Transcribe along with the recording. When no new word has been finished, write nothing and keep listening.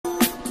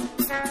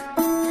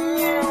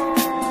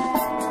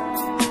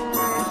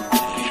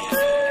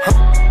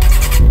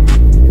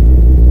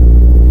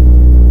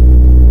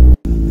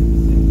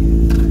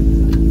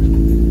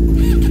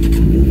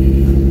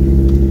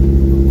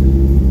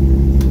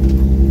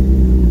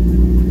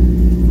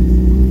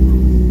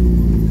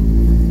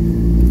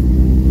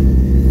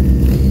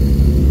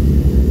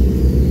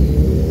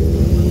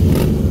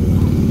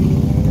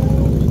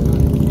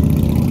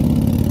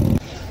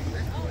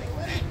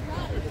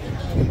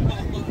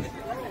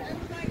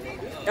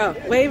Oh,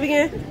 wave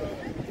again?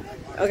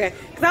 Okay.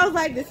 Because I was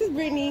like, this is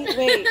Brittany.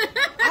 Wait,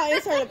 I'll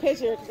insert a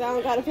picture because I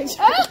don't got a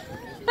picture.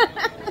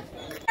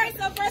 Alright,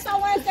 so first I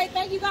want to say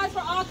thank you guys for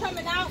all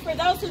coming out. For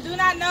those who do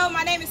not know,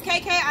 my name is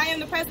KK. I am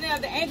the president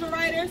of the Angel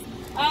Riders.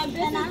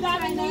 This is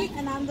Dominique.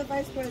 And I'm the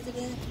vice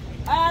president.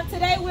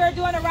 Today we are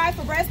doing a ride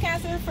for breast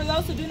cancer. For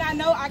those who do not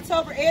know,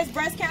 October is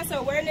Breast Cancer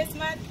Awareness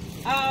Month.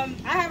 I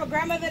have a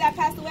grandmother that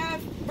passed away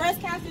of breast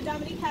cancer.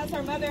 Dominique has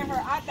her mother and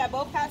her aunt that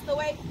both passed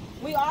away.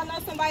 We all know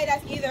somebody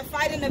that's either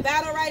fighting the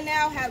battle right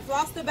now, has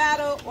lost the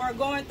battle, or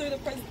going through the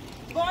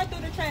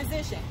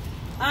transition.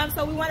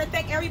 So we want to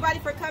thank everybody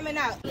for coming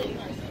out.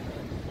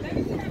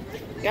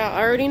 Y'all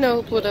already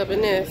know pulled up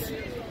in this.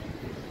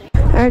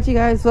 Alright, you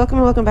guys,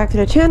 welcome back to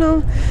the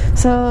channel.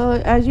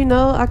 So as you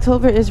know,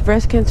 October is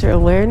Breast Cancer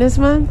Awareness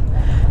Month.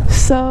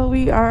 So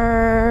we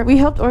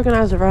helped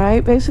organize a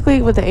ride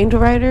basically with the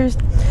Angel Riders,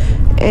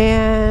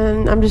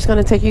 and I'm just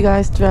gonna take you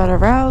guys throughout our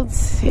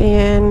routes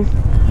and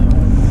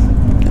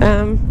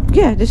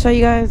yeah, just show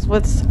you guys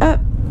what's up.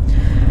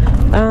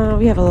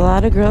 We have a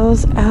lot of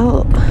girls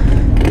out.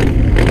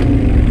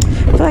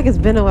 I feel like it's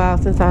been a while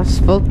since I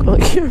spoke on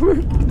camera.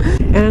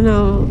 And I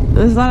know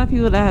there's a lot of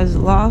people that has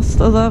lost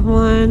a loved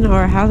one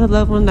or has a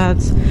loved one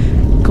that's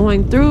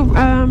going through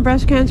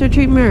breast cancer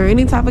treatment or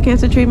any type of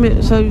cancer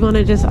treatment. So we want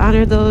to just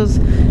honor those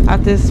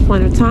at this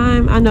point of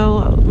time. I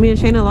know me and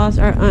Shayna lost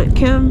our Aunt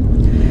Kim.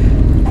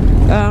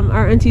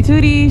 Our Auntie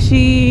Tootie,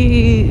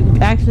 she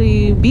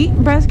actually beat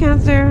breast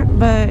cancer,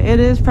 but it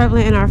is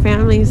prevalent in our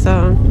family.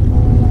 So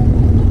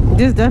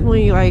this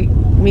definitely like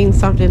means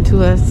something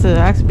to us to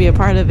actually be a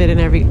part of it and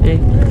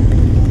everything.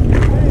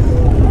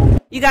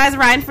 You guys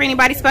riding for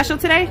anybody special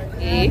today?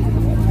 He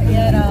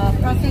had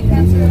prostate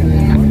cancer,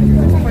 and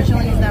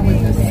unfortunately he's not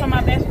with us. So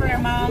my best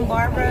friend, mom,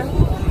 Barbara.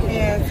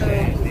 Yeah,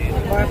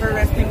 so Barbara,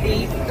 rest in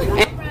peace.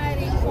 I'm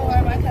riding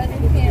for my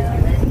cousin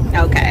Kim.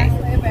 Okay.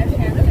 Breast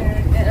cancer.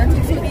 And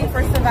Auntie Tootie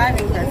for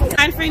surviving breast.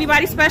 Riding for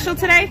anybody special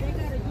today?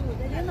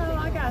 You know,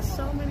 I got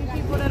so many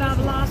people that I've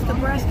lost to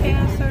breast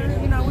cancer.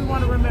 You know, we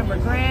want to remember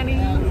Granny.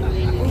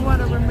 We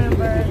want to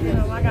remember, you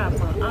know, I got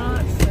my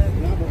aunts.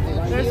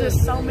 And there's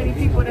just so many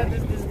people that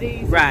this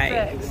disease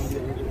affects.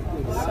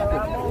 So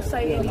I won't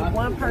say any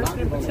one person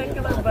in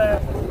particular,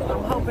 but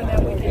I'm hoping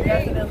that we can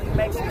definitely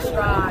make some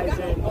strides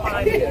and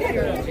find a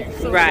cure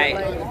sooner or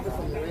later.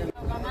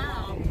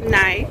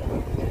 Nice.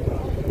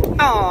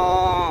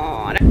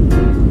 Aww.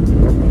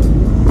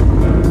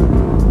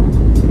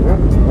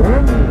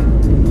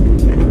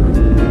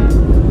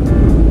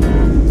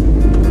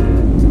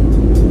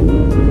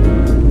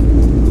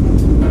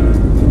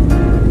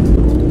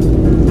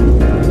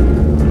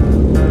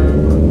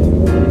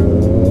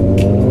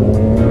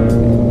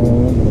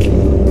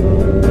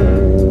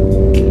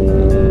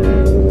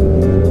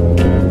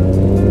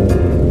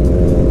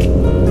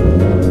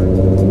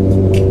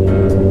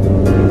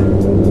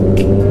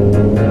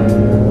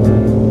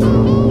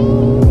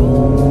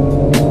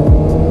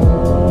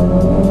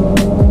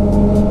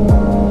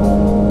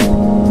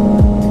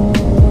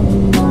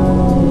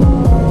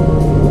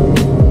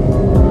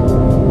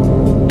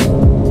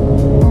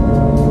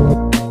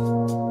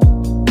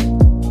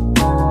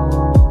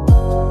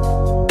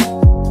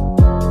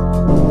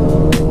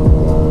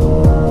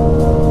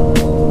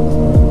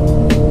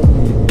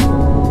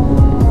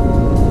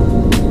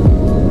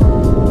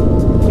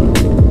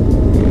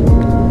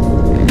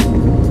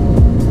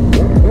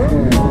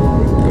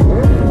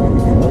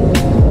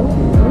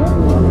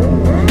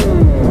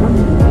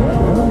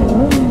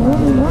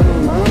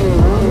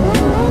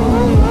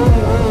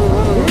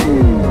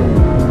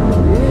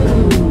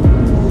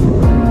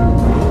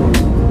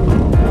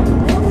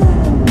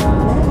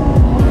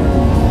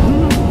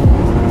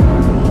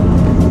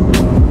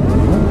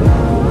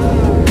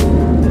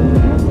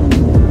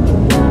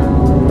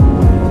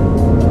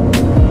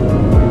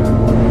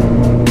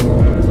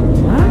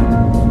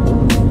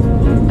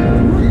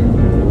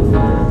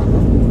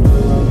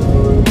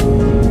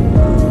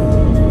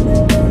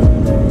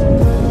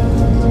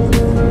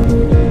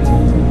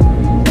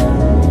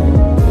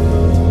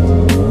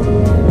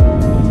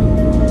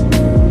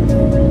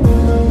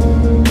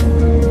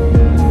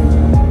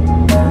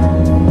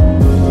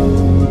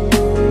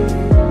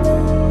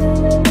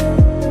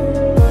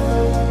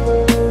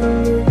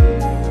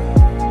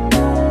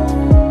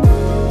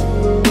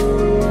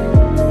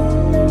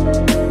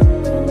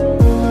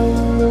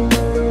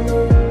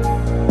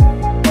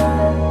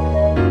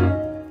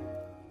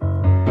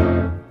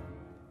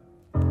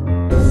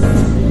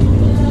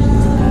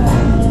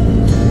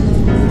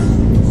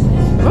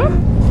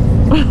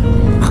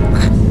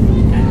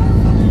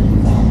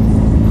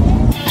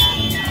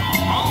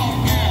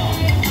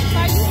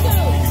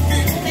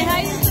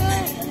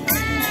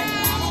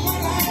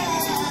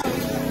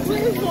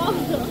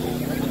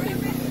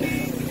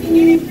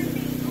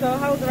 So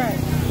how was the ride?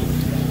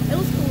 It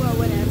was cool or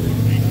whatever.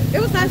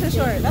 It was nice and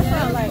short. That's what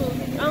I like.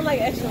 I don't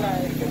like extra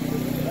rides.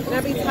 And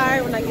I be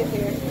tired when I get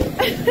there.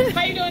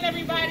 How you doing,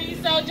 everybody?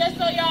 So just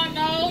so y'all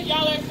know,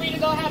 y'all are free to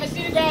go have a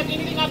seat and grab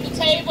anything off the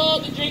table,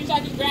 the drinks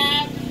I can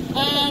grab.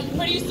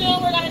 Pretty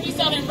soon we're gonna be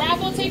selling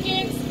raffle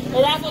tickets.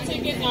 The raffle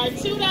tickets are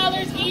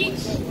 $2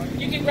 each.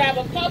 You can grab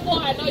a couple.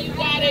 I know you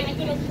got it. You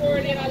can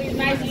afford it. All these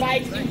nice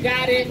bikes, you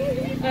got it.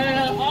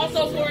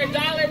 Also for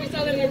 $1, we're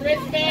selling the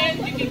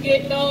wristbands. You can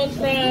get those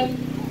from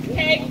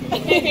Kay.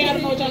 I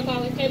don't know what y'all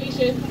call it.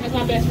 Kaylisha. That's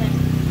my best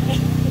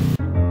friend.